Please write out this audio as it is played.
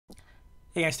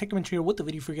Hey guys, TechMan here with the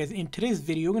video for you guys. In today's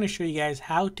video, I'm going to show you guys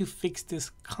how to fix this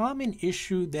common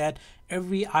issue that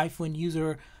every iPhone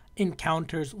user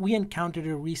encounters. We encountered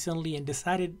it recently and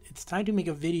decided it's time to make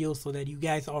a video so that you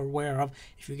guys are aware of.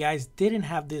 If you guys didn't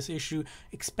have this issue,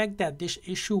 expect that this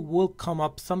issue will come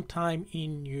up sometime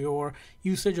in your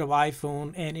usage of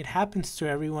iPhone, and it happens to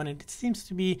everyone, and it seems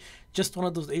to be just one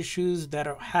of those issues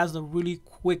that has a really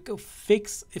quick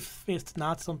fix if it's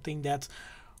not something that's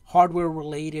hardware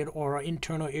related or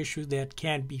internal issues that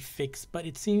can't be fixed. But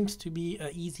it seems to be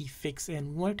an easy fix,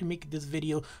 and we wanted to make this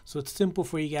video so it's simple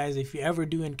for you guys. If you ever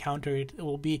do encounter it, it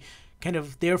will be kind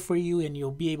of there for you and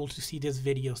you'll be able to see this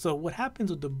video. So what happens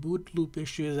with the boot loop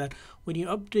issue is that when you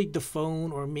update the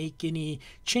phone or make any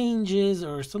changes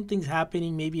or something's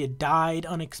happening, maybe it died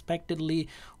unexpectedly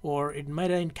or it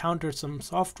might have encountered some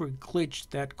software glitch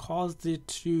that caused it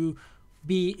to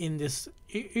be in this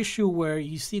issue where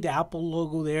you see the Apple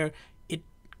logo there. It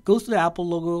goes to the Apple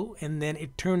logo and then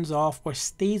it turns off or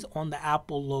stays on the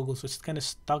Apple logo, so it's kind of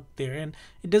stuck there and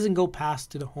it doesn't go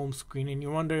past to the home screen, and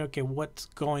you're wondering, okay, what's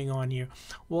going on here?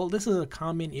 Well, this is a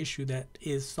common issue that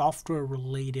is software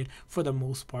related for the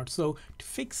most part. So to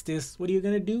fix this, what are you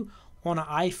going to do on an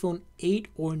iPhone 8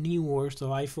 or newer? So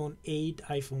iPhone 8,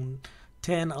 iPhone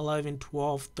 10, 11,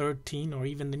 12, 13, or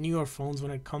even the newer phones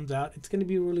when it comes out, it's going to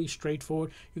be really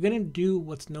straightforward. You're going to do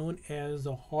what's known as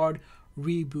a hard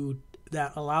reboot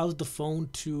that allows the phone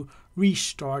to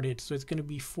restart it. So it's going to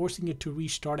be forcing it to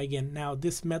restart again. Now,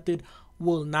 this method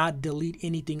will not delete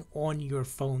anything on your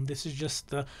phone. This is just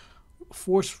the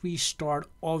force restart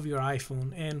of your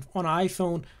iPhone. And on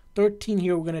iPhone 13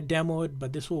 here, we're going to demo it,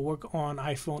 but this will work on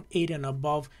iPhone 8 and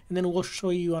above. And then we'll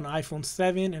show you on iPhone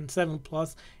 7 and 7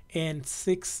 Plus and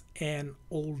 6 and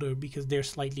older because they're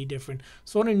slightly different.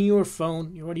 So on a newer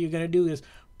phone, what you're going to do is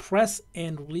press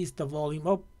and release the volume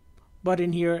up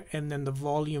button here, and then the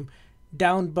volume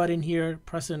down button here,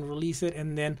 press and release it,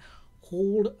 and then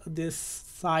hold this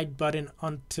side button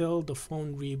until the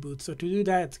phone reboots. So to do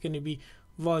that, it's going to be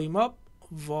volume up,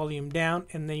 volume down,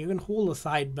 and then you're going to hold the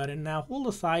side button. Now hold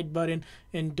the side button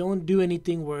and don't do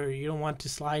anything where you don't want to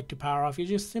slide to power off. You're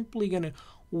just simply going to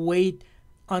wait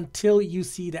until you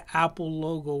see the Apple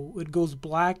logo. It goes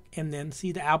black, and then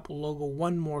see the Apple logo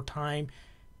one more time.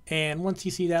 And once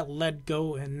you see that, let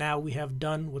go, and now we have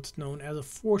done what's known as a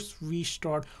forced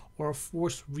restart or a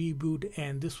forced reboot,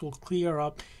 and this will clear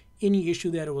up any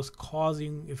issue that it was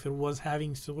causing if it was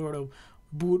having sort of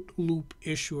boot loop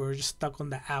issue or just stuck on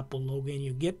the Apple logo. And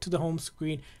you get to the home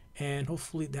screen, and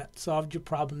hopefully that solved your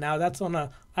problem. Now that's on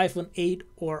a iPhone 8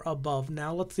 or above.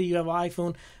 Now let's say you have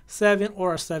iPhone 7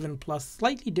 or a 7 Plus.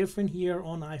 Slightly different here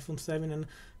on iPhone 7 and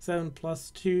 7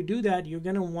 Plus. To do that, you're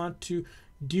going to want to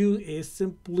do is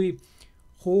simply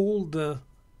hold the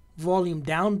volume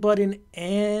down button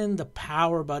and the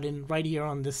power button right here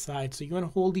on this side. So you want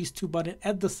to hold these two buttons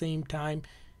at the same time.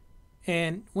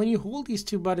 And when you hold these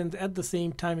two buttons at the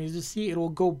same time, as you see, it will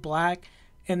go black,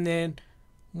 and then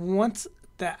once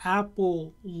the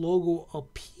Apple logo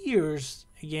appears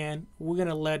again, we're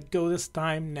gonna let go this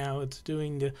time. Now it's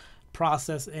doing the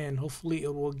process, and hopefully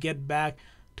it will get back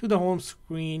to the home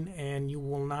screen and you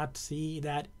will not see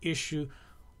that issue,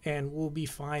 and we'll be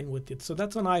fine with it. So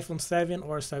that's on iPhone 7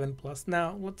 or 7 Plus.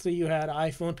 Now let's say you had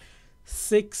iPhone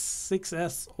 6,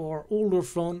 6S or older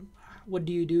phone. What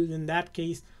do you do in that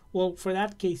case? Well, for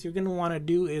that case, you're gonna want to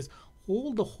do is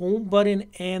hold the home button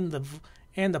and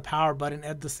the power button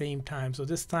at the same time. So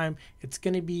this time it's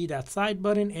going to be that side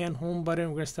button and home button.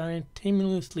 We're going to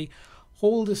simultaneously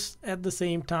hold this at the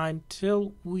same time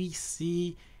till we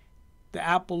see the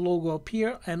Apple logo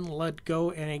appear, and let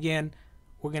go. And again,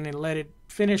 we're going to let it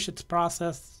finish its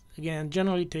process. Again,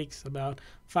 generally takes about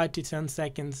 5 to 10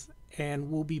 seconds,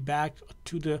 and we'll be back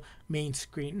to the main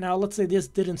screen. Now let's say this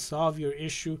didn't solve your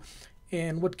issue.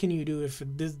 And what can you do if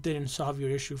this didn't solve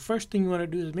your issue? First thing you want to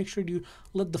do is make sure you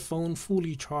let the phone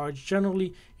fully charge.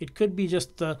 Generally, it could be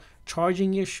just the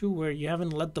charging issue where you haven't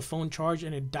let the phone charge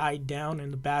and it died down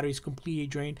and the battery is completely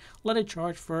drained. Let it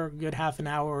charge for a good half an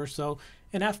hour or so.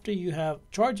 And after you have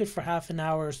charged it for half an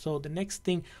hour or so, the next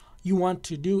thing you want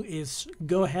to do is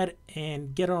go ahead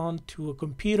and get on to a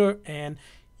computer and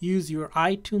use your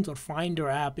iTunes or Finder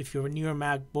app if you're a newer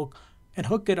MacBook, and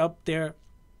hook it up there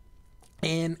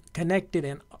and connect it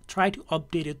and try to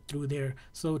update it through there.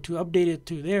 So to update it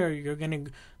through there, you're going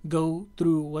to go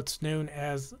through what's known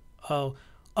as a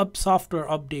software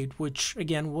update, which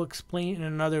again we'll explain in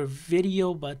another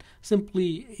video, but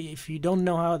simply if you don't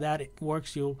know how that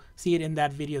works, you'll see it in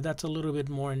that video. That's a little bit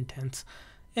more intense.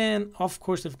 And of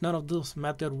course, if none of those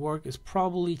methods work, it's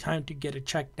probably time to get it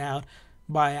checked out.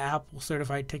 by an Apple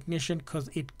certified technician, because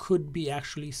it could be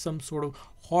actually some sort of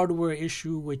hardware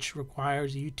issue which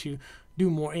requires you to do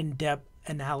more in-depth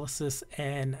analysis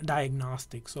and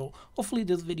diagnostics. So hopefully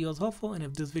this video is helpful, and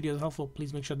if this video is helpful,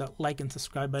 please make sure that like and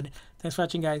subscribe button. Thanks for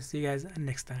watching, guys. See you guys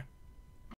next time.